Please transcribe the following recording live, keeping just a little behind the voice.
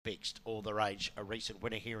Fixed all the rage, a recent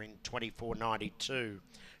winner here in 24.92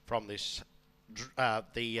 from this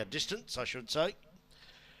the distance, I should say.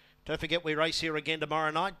 Don't forget we race here again tomorrow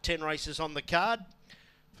night. 10 races on the card.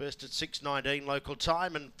 First at 6:19 local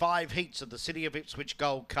time, and 5 heats of the City of Ipswich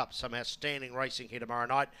Gold Cup. Some outstanding racing here tomorrow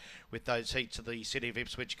night with those heats of the City of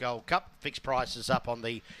Ipswich Gold Cup. Fixed prices up on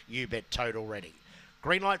the UBet total ready.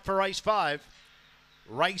 Green light for race 5.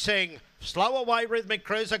 Racing. Slow away, Rhythmic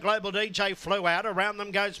Cruiser. Global DJ flew out. Around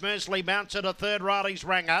them goes Mercilessly Bouncer to third. Riley's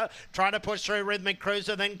Ranger. Trying to push through Rhythmic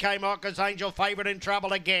Cruiser. Then came Ocker's Angel. Favourite in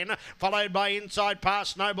trouble again. Followed by Inside Pass,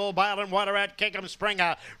 Snowball Bale and Water Out Kickham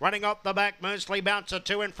Springer. Running off the back, Mercilessly Bouncer.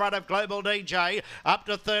 2 in front of Global DJ. Up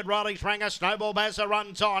to third, Riley's Ranger. Snowball Bazza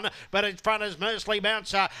runs on. But in front is Mercilessly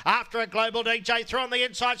Bouncer. After a Global DJ through on the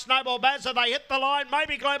inside. Snowball Bazza. They hit the line.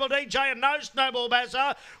 Maybe Global DJ and no Snowball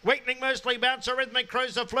Bazza. Weakening Mercilessly Bouncer. Rhythmic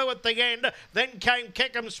Cruiser flew at the end. Then came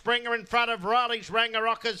Kickham Springer in front of Riley's Ranger,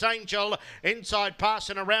 Ocker's Angel. Inside Pass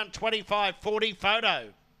in around 25.40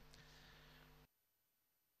 photo.